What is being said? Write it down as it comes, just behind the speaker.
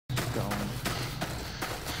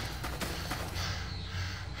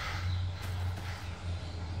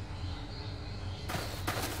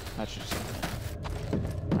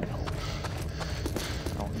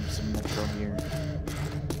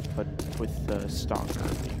the Stalker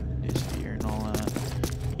is here and all that.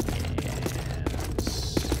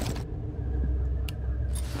 Yes.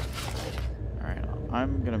 Alright,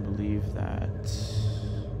 I'm gonna believe that.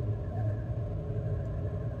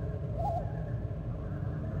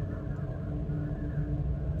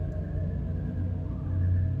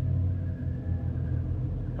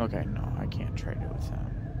 Okay, no, I can't trade it with them.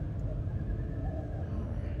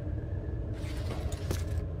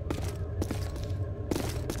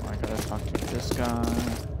 I gotta talk to this guy.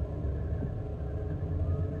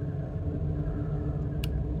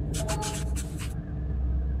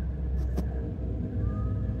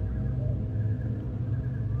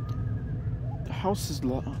 The house is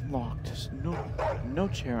locked. No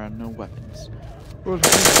chair and no weapons. Well,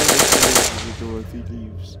 the door if he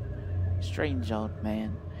leaves. Strange old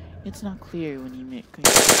man. It's not clear when he may come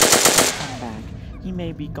back. He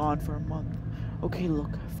may be gone for a month. Okay,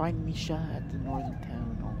 look, find Misha at the northern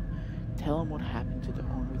terminal. Tell him what happened to the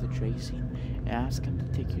owner of the Tracy and ask him to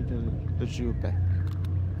take you to the Jubek.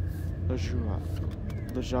 I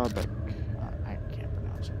can't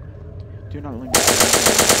pronounce it. Do not linger.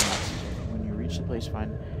 When you reach the place,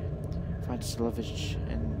 find Slavich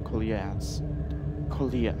and Kolia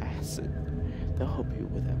acid. They'll help you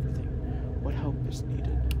with everything. What help is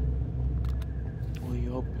needed? Will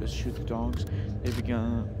you help us shoot the dogs? They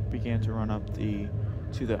began to run up to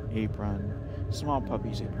the apron. Small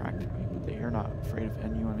puppies, they practically, but they are not afraid of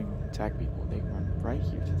anyone who can attack people. They run right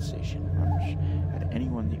here to the station, rush at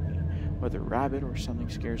anyone they meet. Whether a rabbit or something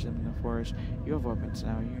scares them in the forest, you have weapons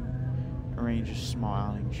now. You arrange a small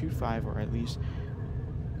outing. Shoot 5, or at least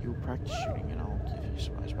you'll practice shooting, and I'll give you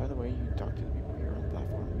supplies. By the way, you talk to the people here on the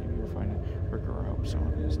platform. Maybe you'll find a worker or help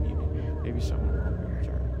someone is needed. Maybe someone will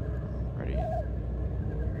return. Ready?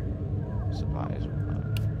 Supplies will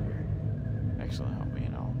come for you. Excellent, help me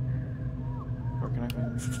and I'll. Where can I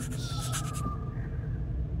find this?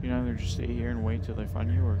 You can either just stay here and wait till they find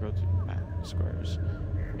you, or go to map squares.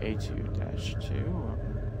 A2-2 or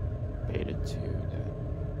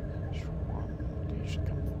Beta-2-1. They should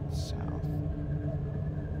come from the south.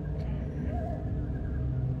 Okay.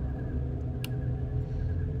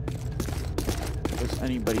 Does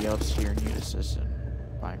anybody else here need assistance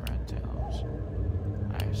buying rat tails?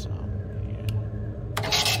 I have some.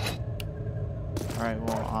 Alright,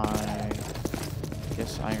 well, I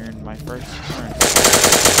guess I earned my first turn.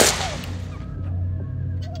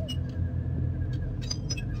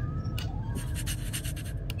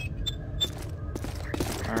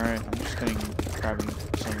 Alright, I'm just grabbing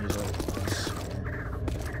some of these other ones.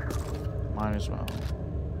 Might as well.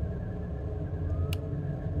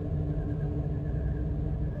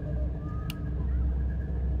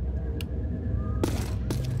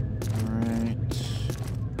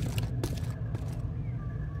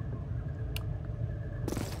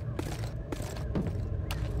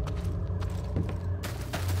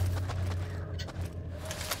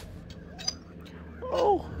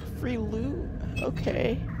 Oh, free loot.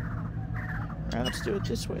 Okay. Alright, let's do it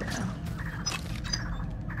this way now.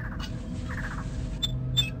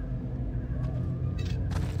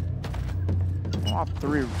 I want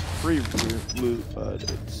free loot, but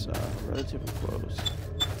it's relatively close.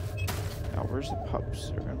 Now, where's the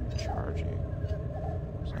pups? They're gonna be charging.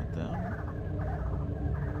 Is that them?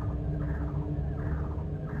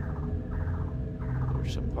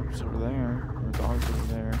 There's some pups over there, or dogs over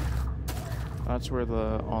there. That's where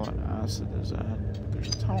all that acid is at. There's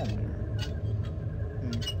a tunnel there.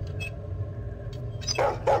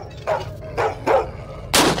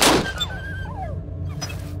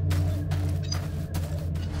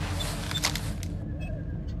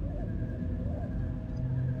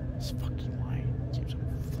 This fucking light keeps on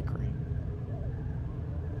flickering.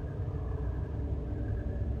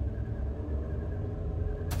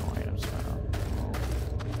 No items found. Oh.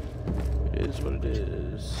 It is what it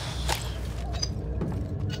is.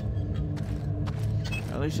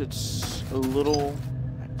 At least it's a little,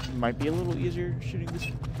 it might be a little easier shooting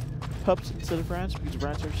these pups instead of rats, because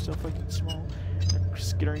rats are so fucking small. They're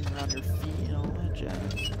skittering around your feet and all that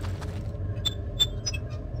jazz.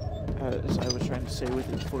 As I was trying to say with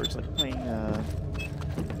it before, it's like playing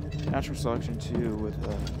Natural Selection 2 with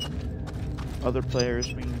other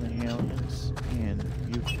players being the aliens, and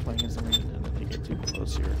you playing as the aliens, and if they get too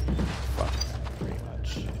close, you're fucked, pretty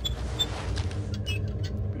much.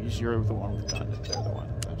 Because you're the one with the gun, and they're the one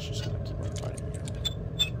that's just gonna keep on fighting you.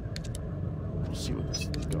 We'll see what this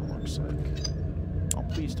gun looks like. Oh,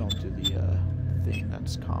 please don't do the thing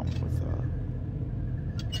that's common with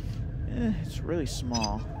it's really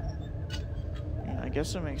small. I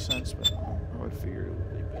guess it makes sense, but I would figure it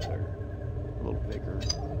would be better. A little bigger.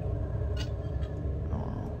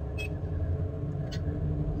 Oh.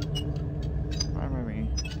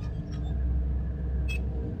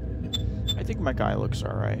 think my guy looks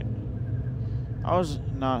alright. I was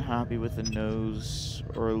not happy with the nose,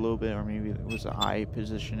 or a little bit, or maybe it was the eye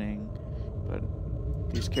positioning, but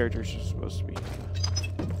these characters are supposed to be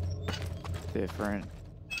different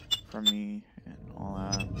from me and all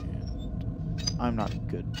that, and I'm not a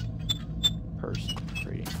good person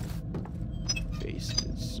creating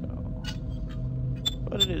faces, so.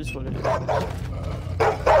 But it is what it is.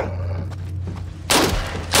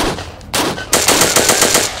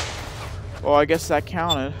 Well, I guess that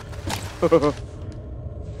counted. Alright.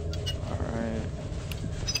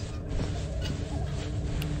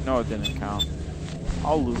 No, it didn't count.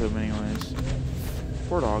 I'll loot him anyways.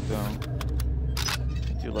 Poor dog, though.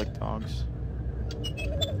 I do like dogs.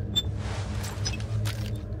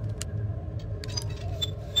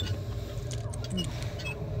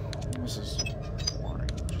 This is boring,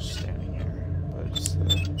 just standing here. But it's the...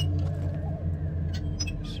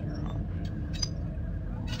 It's your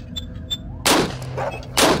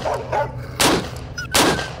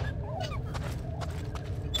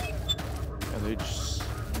yeah, they just...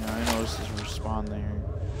 You know, I noticed this respawn there.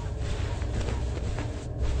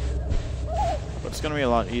 But it's gonna be a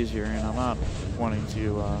lot easier, and I'm not wanting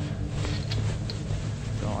to,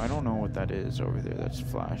 no, I don't know what that is over there that's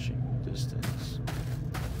flashing distance.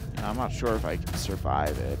 And I'm not sure if I can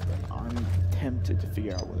survive it, but I'm tempted to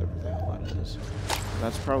figure out whatever the hell that is.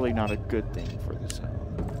 That's probably not a good thing for the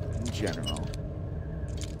zone, in general.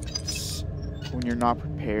 When you're not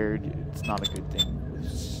prepared, it's not a good thing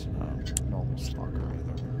with normal Stalker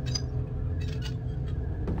either.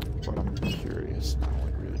 But I'm curious now,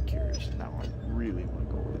 like really curious. Now I really want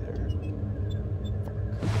to go over there.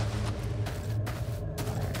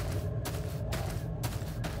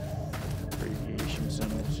 Fuck. Radiation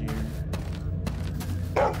zones here.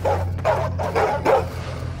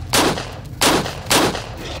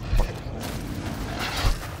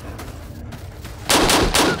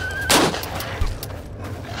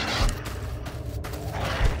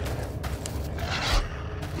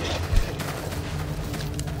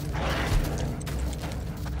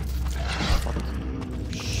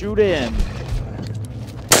 Shoot him!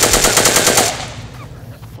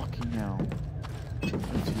 Fucking hell. I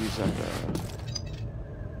need to use that,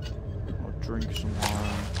 I'll drink some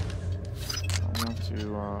water. I'm going to,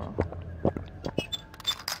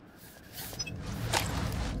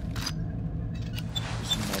 do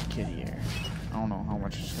some med kit here. I don't know how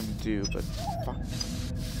much it's gonna do, but fuck.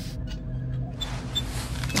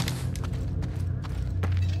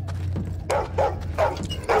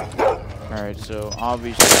 Alright, so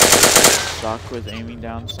obviously I'm stuck with aiming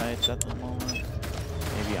down sights at the moment.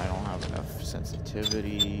 Maybe I don't have enough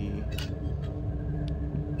sensitivity.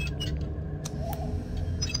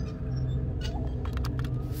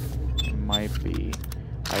 It might be.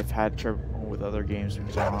 I've had trouble with other games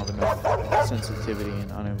because I don't have enough sensitivity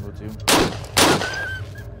and unable to.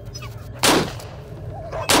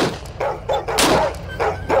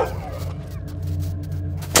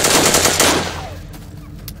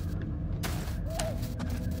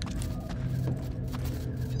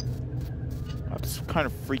 Kind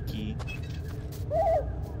of freaky.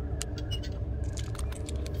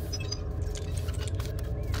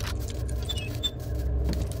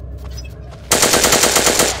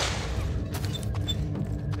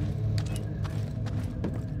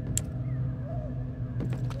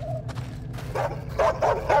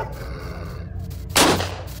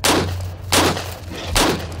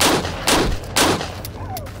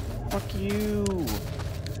 Fuck you.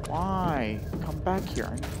 Why? Come back here.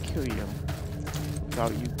 I'm gonna kill you.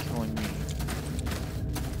 Without you killing me.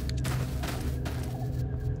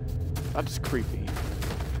 That's creepy.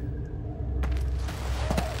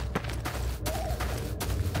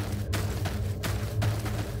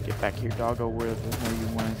 Get back here, doggo, where the hell you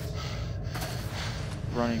went.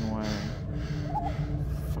 Running away.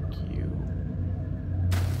 Fuck you.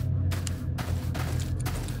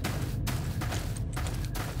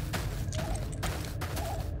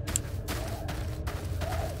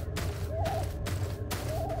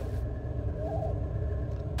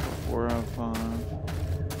 I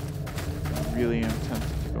really am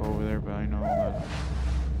tempted to go over there, but I know that.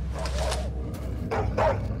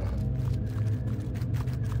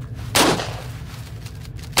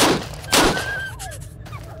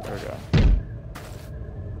 There we go.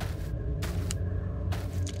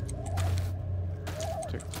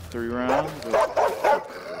 Took 3 rounds, but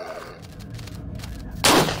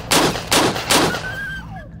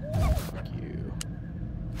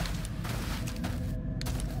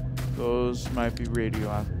those might be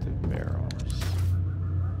radioactive barrels.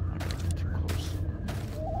 I gotta get too close.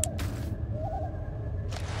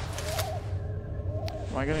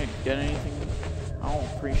 Am I gonna get anything? I don't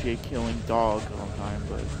appreciate killing dogs all the time,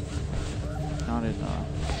 but not in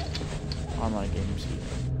online games either.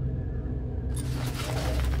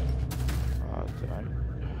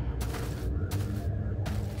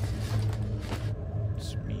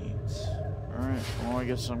 It's meat. Alright, well I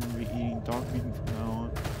guess I'm gonna be eating dog meat from now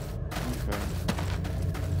on. Okay.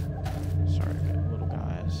 Sorry, little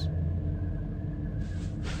guys.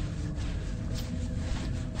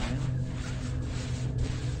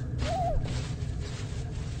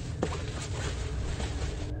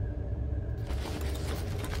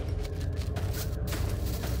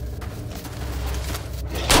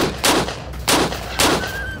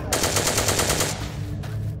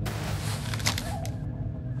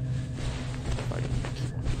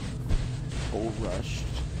 Rushed,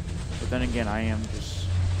 but then again, I am just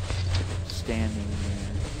standing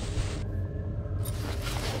there.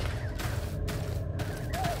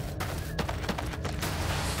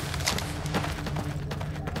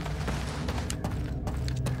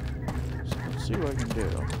 So let's see what I can do.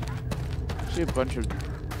 I see a bunch of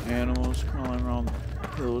animals crawling around the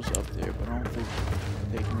hills up there, but I don't think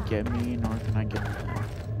they can get me, nor can I get them.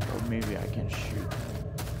 Or maybe I can shoot them.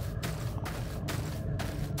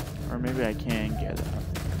 Or maybe I can get it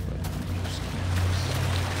up there, but I just can't.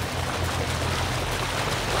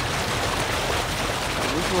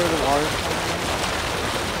 Is this where the water's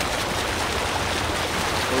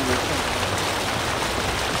coming from?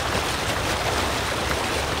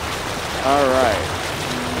 Alright.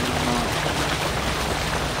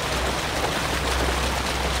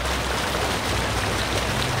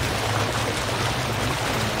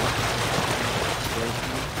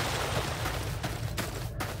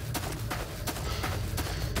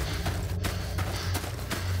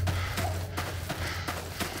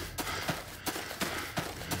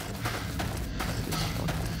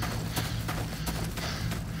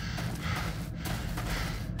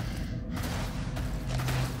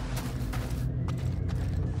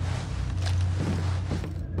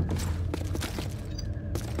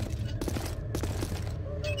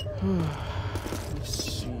 Let's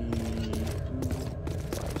see who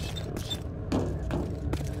buys those.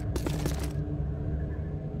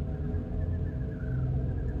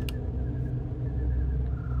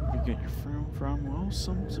 Where do you get your firm from? Well,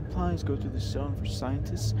 some supplies go through the zone for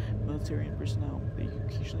scientists, military, and personnel. They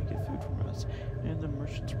occasionally get food from us, and the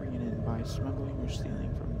merchants bring it in by smuggling or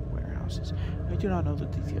stealing from warehouses. I do not know the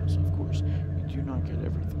details, of course. We do not get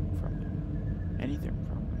everything from them. Anything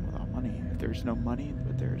from them without money. If there's no money,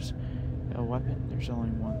 but there's a weapon, there's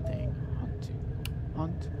only one thing.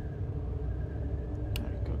 Hunt. How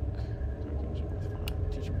to cook. Cooking with fire.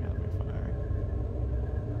 Teach me how to make fire.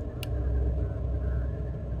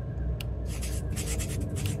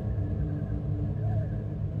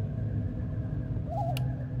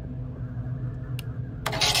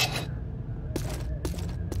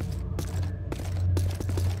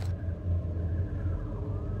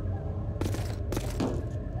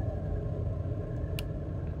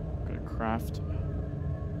 Craft.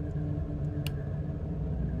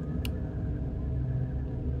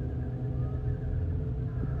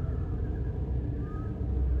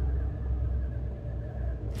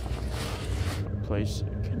 Place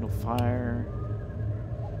kindle fire.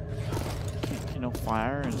 Kindle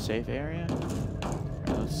fire in a safe area.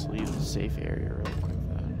 Right, let's leave the safe area real quick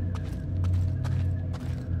then.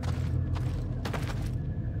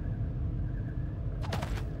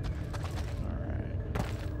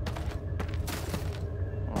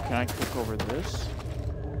 Can I cook over this?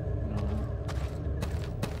 No.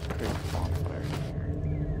 Let's create a bonfire here.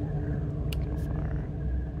 Kill fire.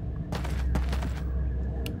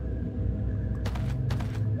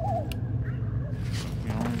 It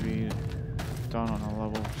can only be done on a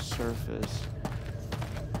level surface.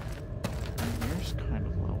 And here's kind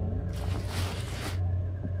of level.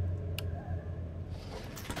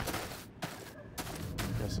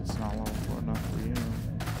 I guess it's not level enough for you.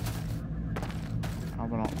 How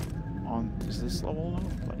about on is this level now?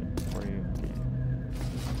 But for you, okay.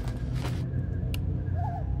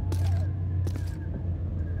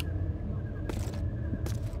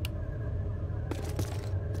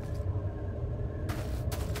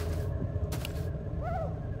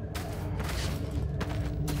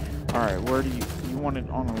 All right, where do you want it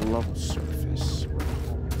on a level surface?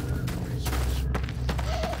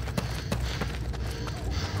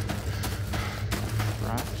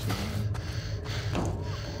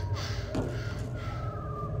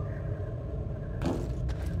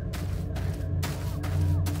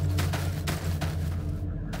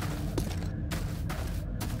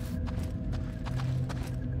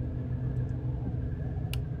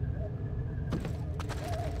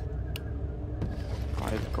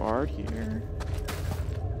 guard here.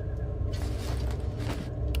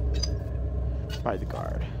 By the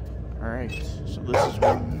guard. Alright, so this is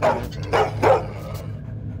one.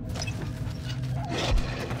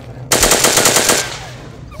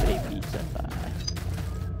 Safety set by.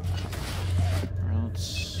 Alright,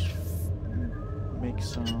 let's make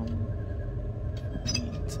some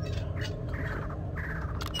meat.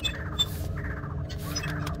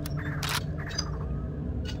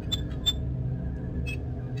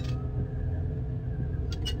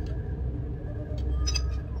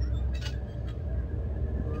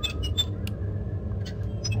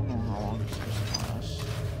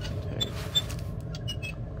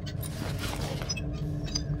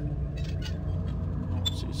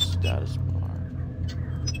 Status bar.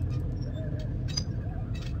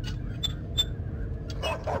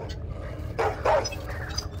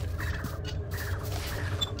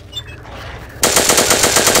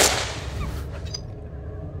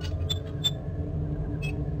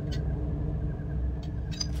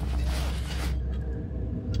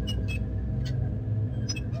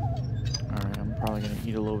 Alright, I'm probably gonna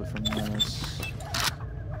eat a little bit from this.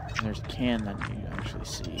 And there's a can that you actually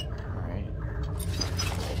see. Alright.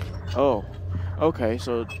 Oh, okay,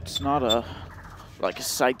 so it's not a like a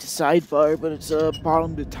side-to-side bar, but it's a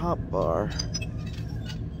bottom-to-top bar.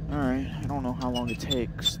 Alright, I don't know how long it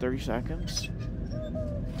takes. 30 seconds?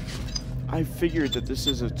 I figured that this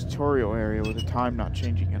is a tutorial area with the time not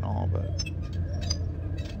changing at all, but...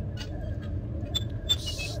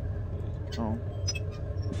 Oh.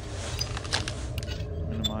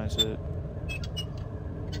 Minimize it.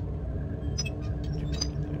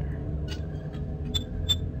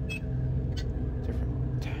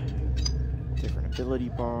 Ability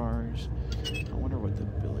bars. I wonder what the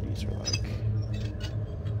abilities are like.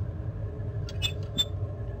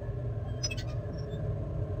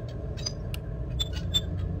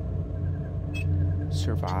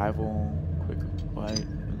 Survival, quick light,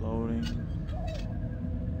 reloading,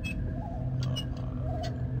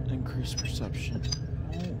 increased perception.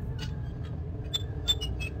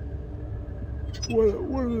 Oh.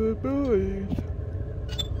 What are the abilities?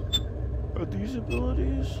 Are these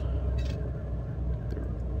abilities?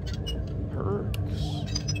 Perks.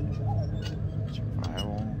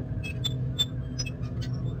 Survival.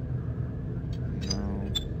 No.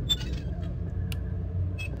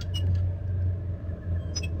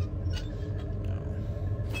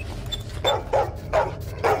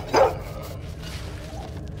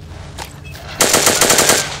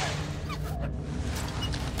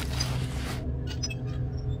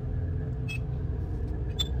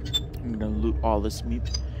 I'm gonna loot all this meat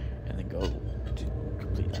and then go to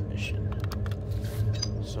complete that mission.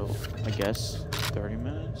 So, I guess 30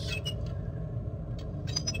 minutes.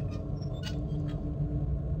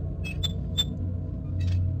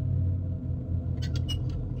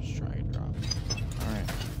 Just try and drop. Alright.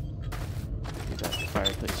 Do that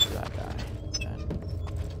fireplace for that guy. And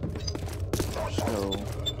just go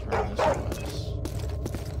turn this west.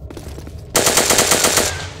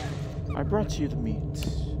 I brought you the meat.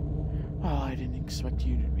 Oh, I didn't expect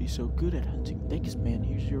you to be so good at hunting. Thanks, man.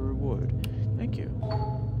 Here's your reward. Thank you.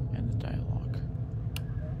 And the dialogue.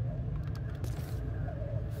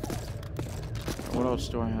 What else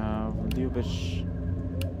do I have? Leovich.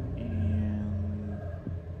 And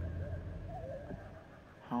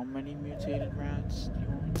how many mutated rats do you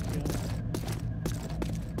want me to kill?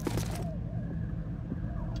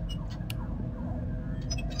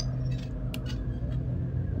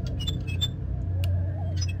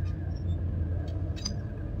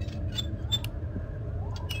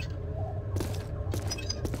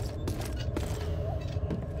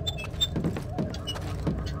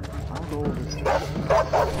 I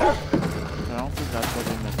don't think that's what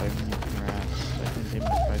they meant by mutant rats. I think they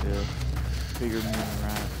meant by the bigger mutant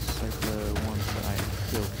rats, like the ones that I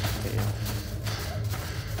killed today.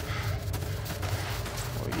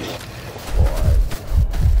 Oh yeah.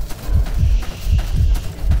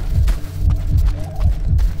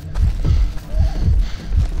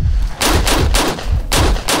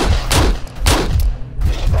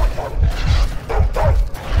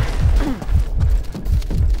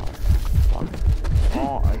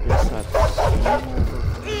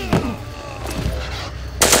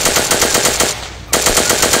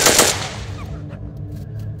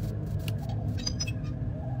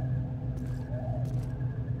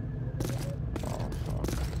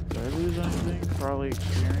 Did I lose anything? Probably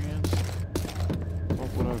experience. What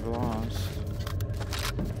would I've lost?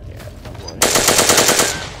 Yeah, no way.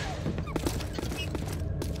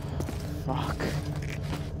 Fuck.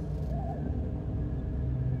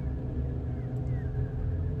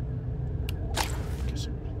 Guess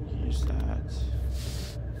I'm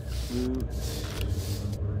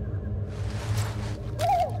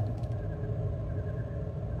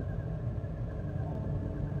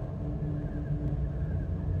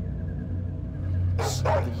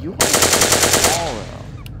The UI is small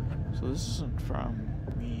though. So this isn't from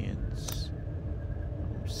me, it's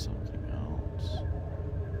from something else.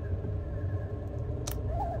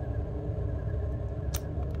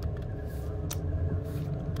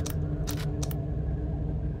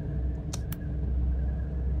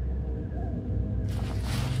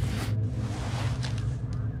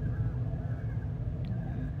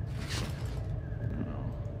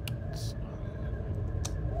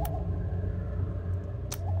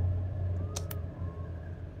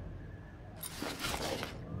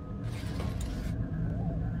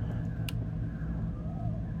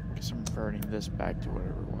 I'm converting this back to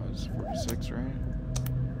whatever it was, 46, right?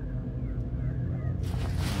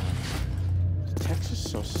 The text is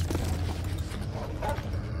so small.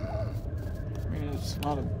 I mean, it's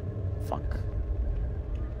not a fuck.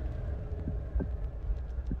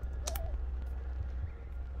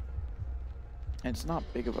 It's not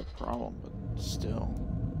big of a problem, but still.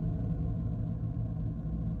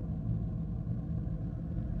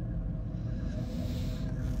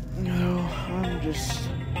 No, I'm just...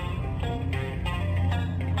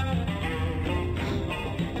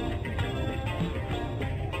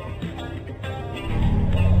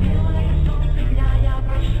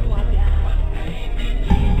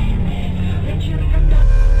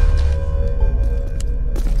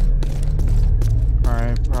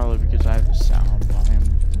 Alright, probably because I have the sound volume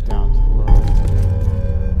down to low.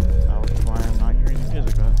 That would be why I'm not hearing the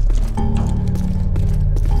music.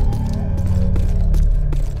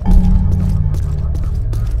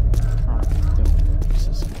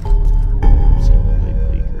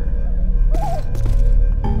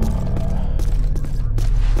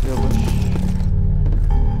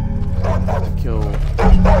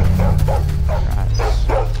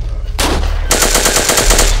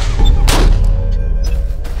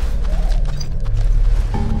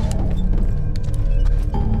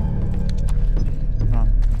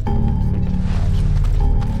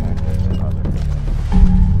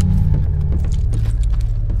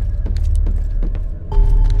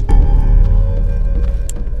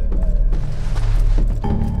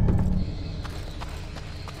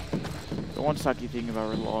 One sucky thing about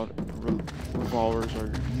revolvers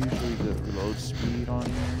are usually the reload speed on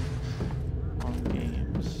here, on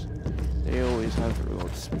games. They always have the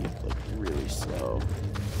reload speed like really slow.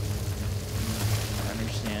 I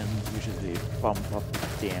understand usually they bump up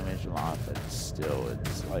the damage a lot, but still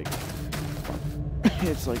it's like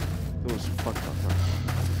it's like those fucked up ones.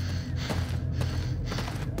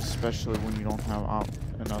 Especially when you don't have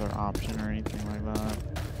another option or anything like that.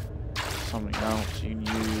 Something else you can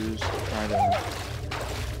use, try to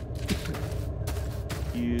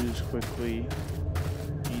use quickly.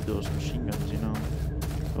 Need those machine guns, you know.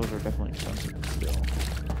 Those are definitely expensive still.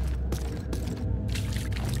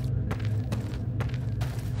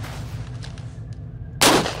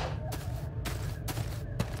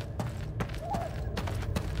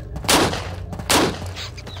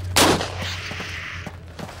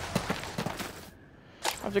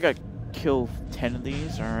 I think I kill 10 of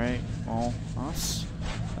these, alright. Well, that's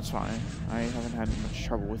fine. I haven't had much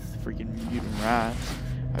trouble with freaking mutant rats.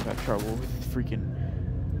 I've had trouble with freaking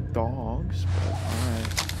dogs, but alright.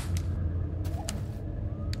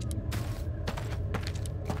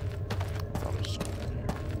 I thought it was something here.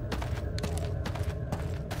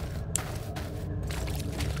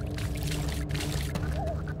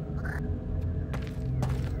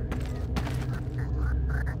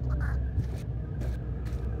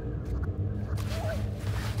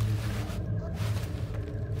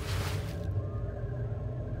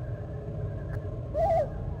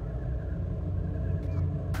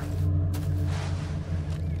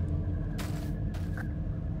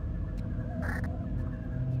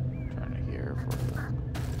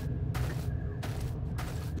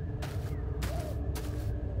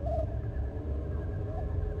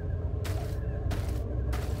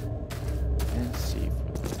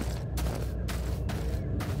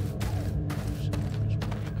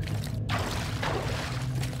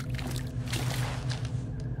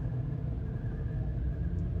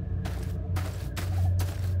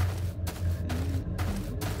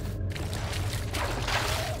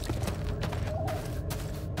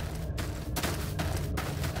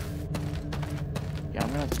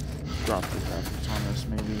 Drop the graphics on this,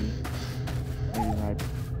 maybe my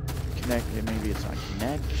maybe it's my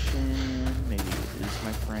connection, maybe it is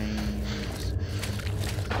my frames,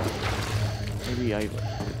 maybe I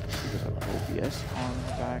because of OBS on in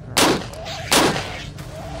the background.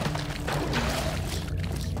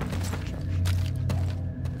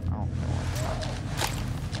 I don't know what's happening.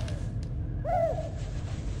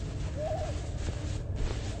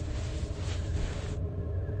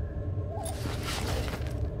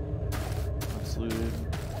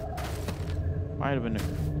 might have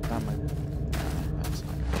been that might. That's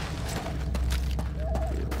not gonna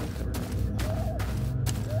be one there.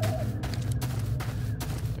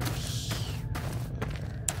 There's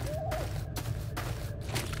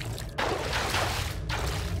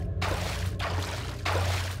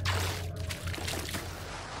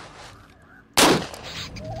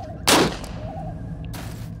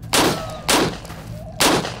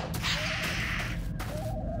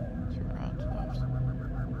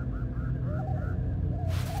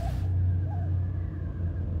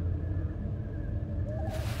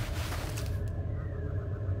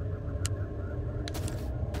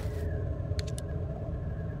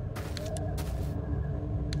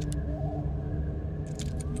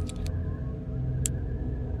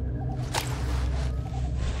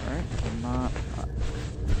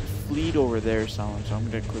fleet over there someone, so I'm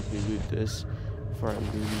gonna quickly loot this before I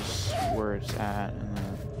lose where it's at and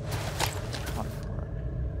then hunt for it.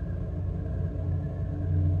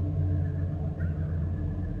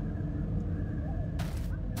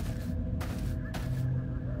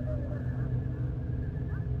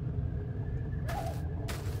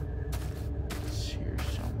 It's here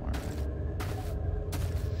somewhere.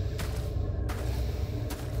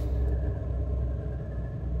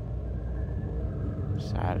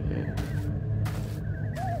 Saturday.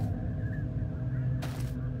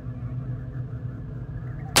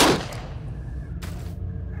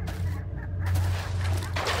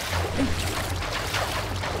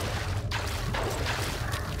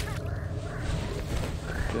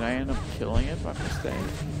 Did I end up killing it by mistake?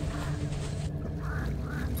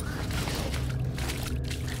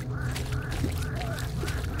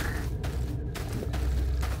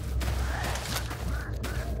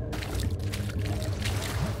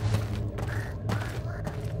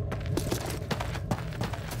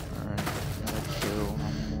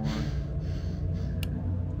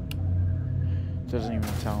 Doesn't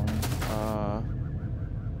even tell me.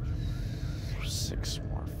 6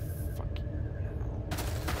 more. Fucking hell.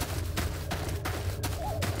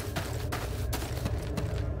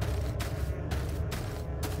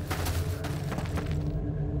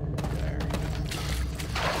 There.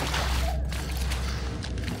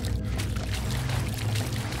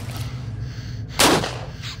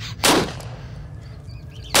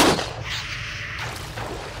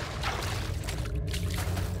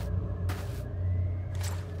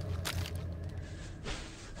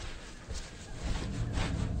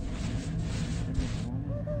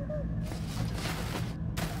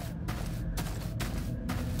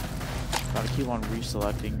 Gotta keep on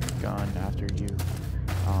reselecting your gun after you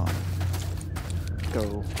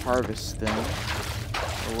go harvest them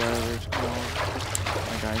or whatever it's called.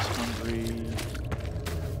 My guy's hungry.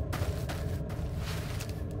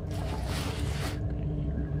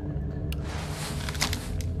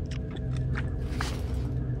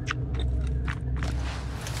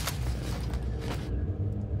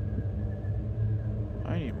 I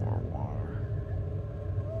need more water.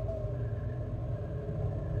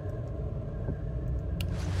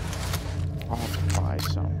 I'll have to buy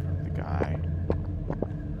some from the guy.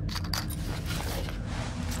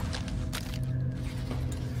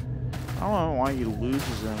 I don't know why he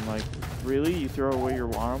loses them. Like, really? You throw away your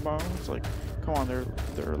water bottles? Like, come on, they're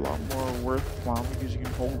a lot more worthwhile because you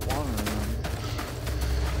can hold water in them.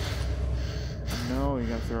 No, you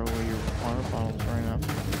gotta throw away your water bottles right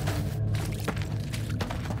after.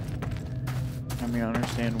 I mean, I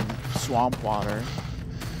understand swamp water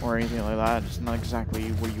or anything like that. It's not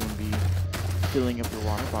exactly what you want to be filling up your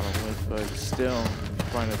water bottle with, but still,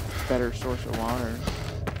 find a better source of water.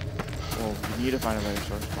 Well, you need to find a better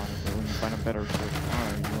source of water, but when you find a better source of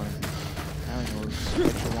water, you want to be having those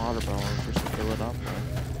extra water bottles just to fill it up with.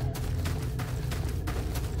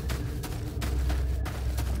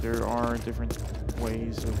 There are different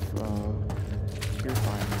ways of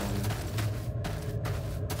purifying water.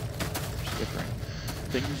 There's different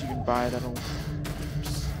things you can buy that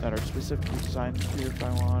are specifically designed to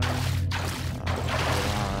purify water. There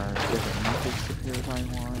are different methods to purify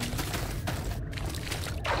water.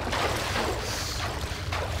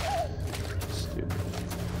 It's stupid.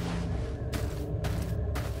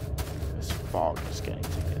 This fog is getting to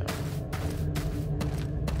me though.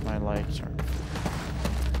 My legs are.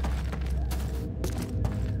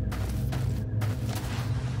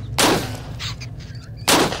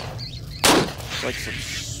 It's like some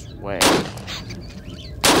sway.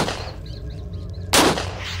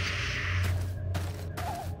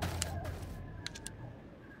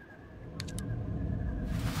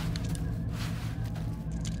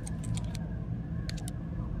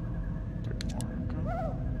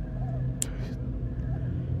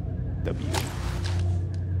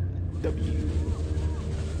 W.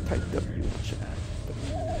 W in chat.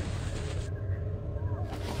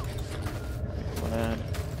 Lead.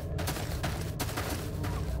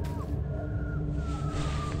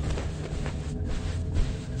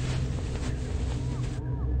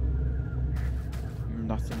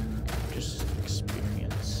 Nothing, just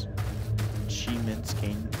experience. Achievements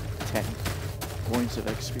gain 10 points of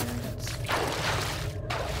experience.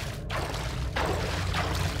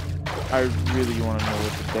 I really want to know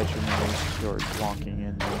what the detriment is to start walking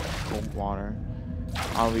in the cold water.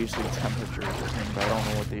 Obviously temperature is a thing, but I don't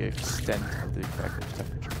know what the extent of the effective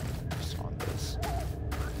temperature is on this.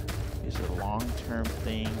 Is it a long-term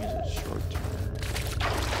thing? Is it short-term?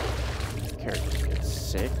 Characters get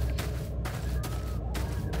sick?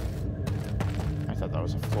 I thought that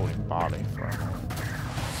was a floating body for a moment.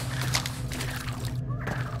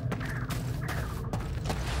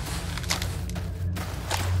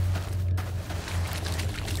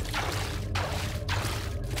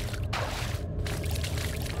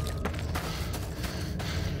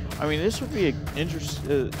 I mean, this would be an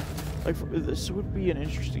this would be an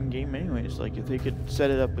interesting game, anyways. Like, if they could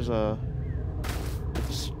set it up as a, if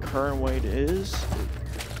this current way it is,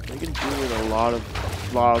 they can do with a lot of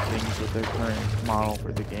things with their current model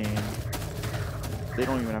for the game. They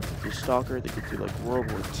don't even have to do Stalker. They could do like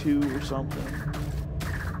World War II or something.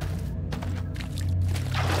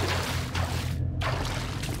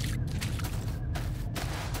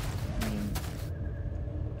 I mean,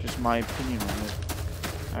 just my opinion on it.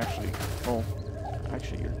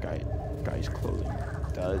 Actually, your guy's clothing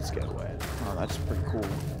does get wet. Oh, that's pretty cool.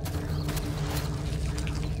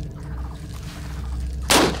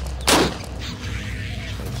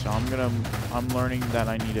 Okay, so I'm learning that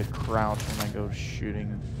I need to crouch when I go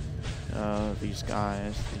shooting these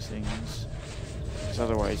guys, these things. Because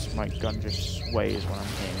otherwise, my gun just sways when I'm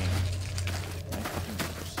aiming. I fucking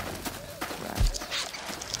rats.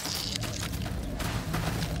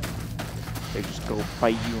 They just go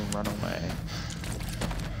bite you and run away.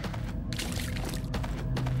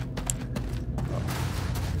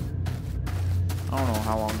 I don't know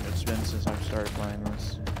how long it's been since I've started playing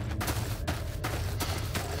this.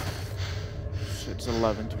 It's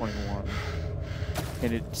 11:21.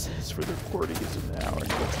 And it says for the recording is an hour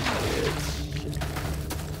and 15 minutes. Shit.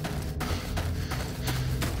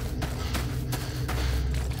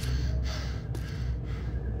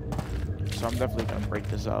 So I'm definitely gonna break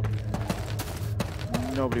this up.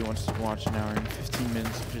 Nobody wants to watch an hour and 15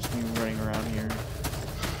 minutes of just me running around here.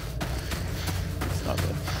 It's not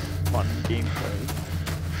the fun gameplay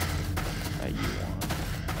that you want.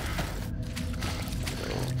 So,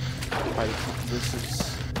 by the time this is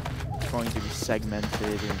going to be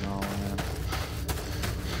segmented and all that,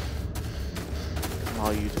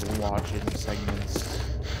 allow you to watch it in segments.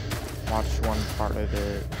 Watch one part of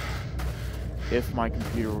it. If my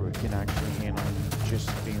computer can actually handle just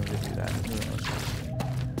being able to do that, who knows?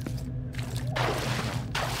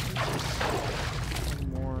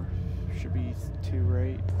 More should be 2,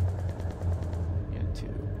 right? Yeah, 2.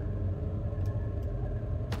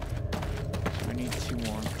 So I need 2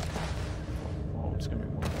 more. Oh, it's gonna be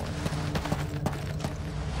 1 more.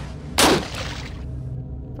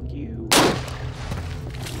 Fuck you.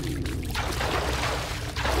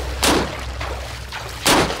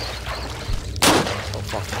 Oh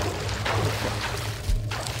fuck.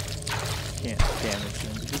 Can't damage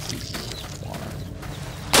him because he's water.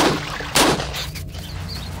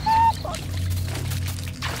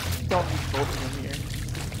 Don't need both of them here.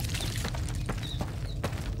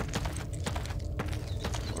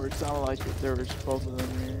 Or it sounded like there was both of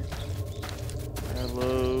them here.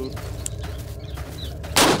 Reload.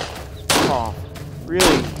 Oh,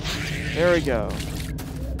 really? There we go.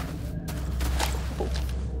 Oh.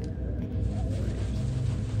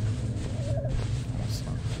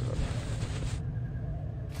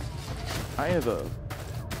 I have a...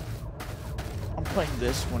 I'm playing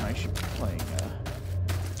this when I should be playing,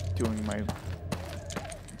 doing my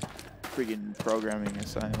friggin' programming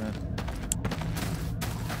assignment.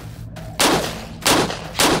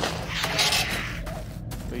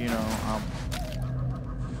 But you know,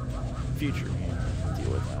 future me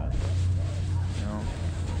deal with that. You know?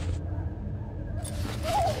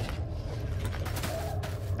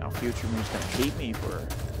 Now future me's gonna hate me for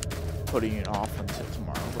putting it off until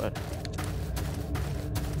tomorrow, but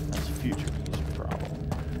that's future me's problem.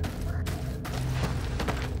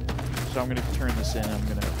 So I'm gonna turn this in. I'm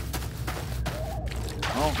gonna.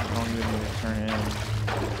 Oh, I don't even need to turn it in.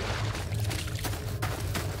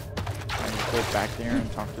 I'm gonna go back there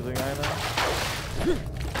and talk to the guy though.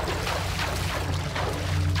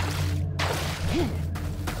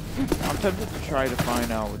 I'm tempted to try to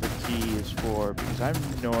find out what the key is for, because I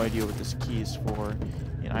have no idea what this key is for,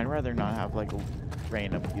 and I'd rather not have like a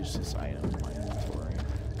random useless item in my inventory.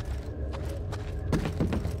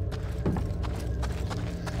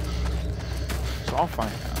 So I'll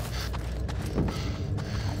find out.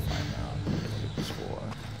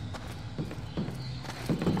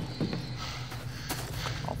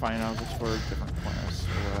 Find out if it's for a different class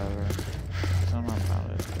or whatever. I don't know about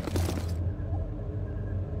it.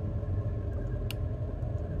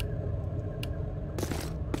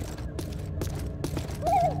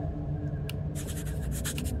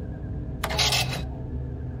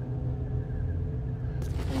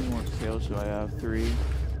 How many more kills do I have? 3. Yeah,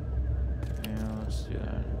 let's do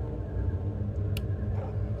that.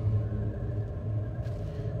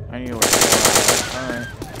 I need to work. Alright.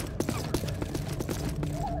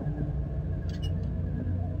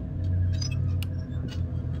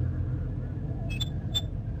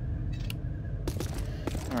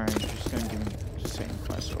 Alright, just gonna give me the same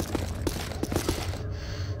quest over and over.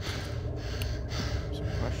 Some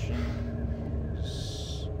questions.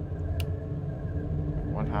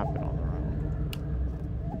 What happened on the road?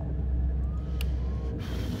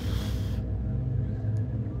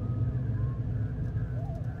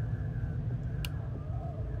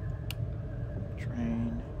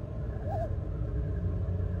 Train.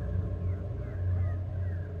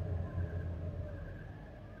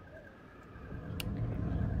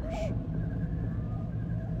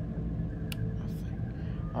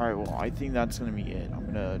 Alright, well, I think that's going to be it.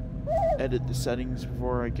 I'm going to edit the settings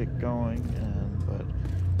before I get going, but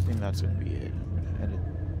I think that's going to be it. I'm going to edit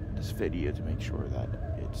this video to make sure that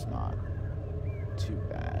it's not too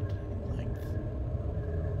bad in length.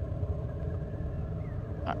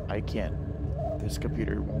 I can't, this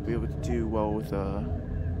computer won't be able to do well with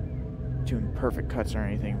doing perfect cuts or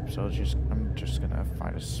anything, so I'm just going to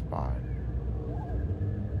find a spot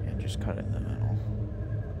and just cut it in the middle.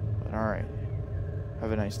 But alright.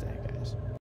 Have a nice day.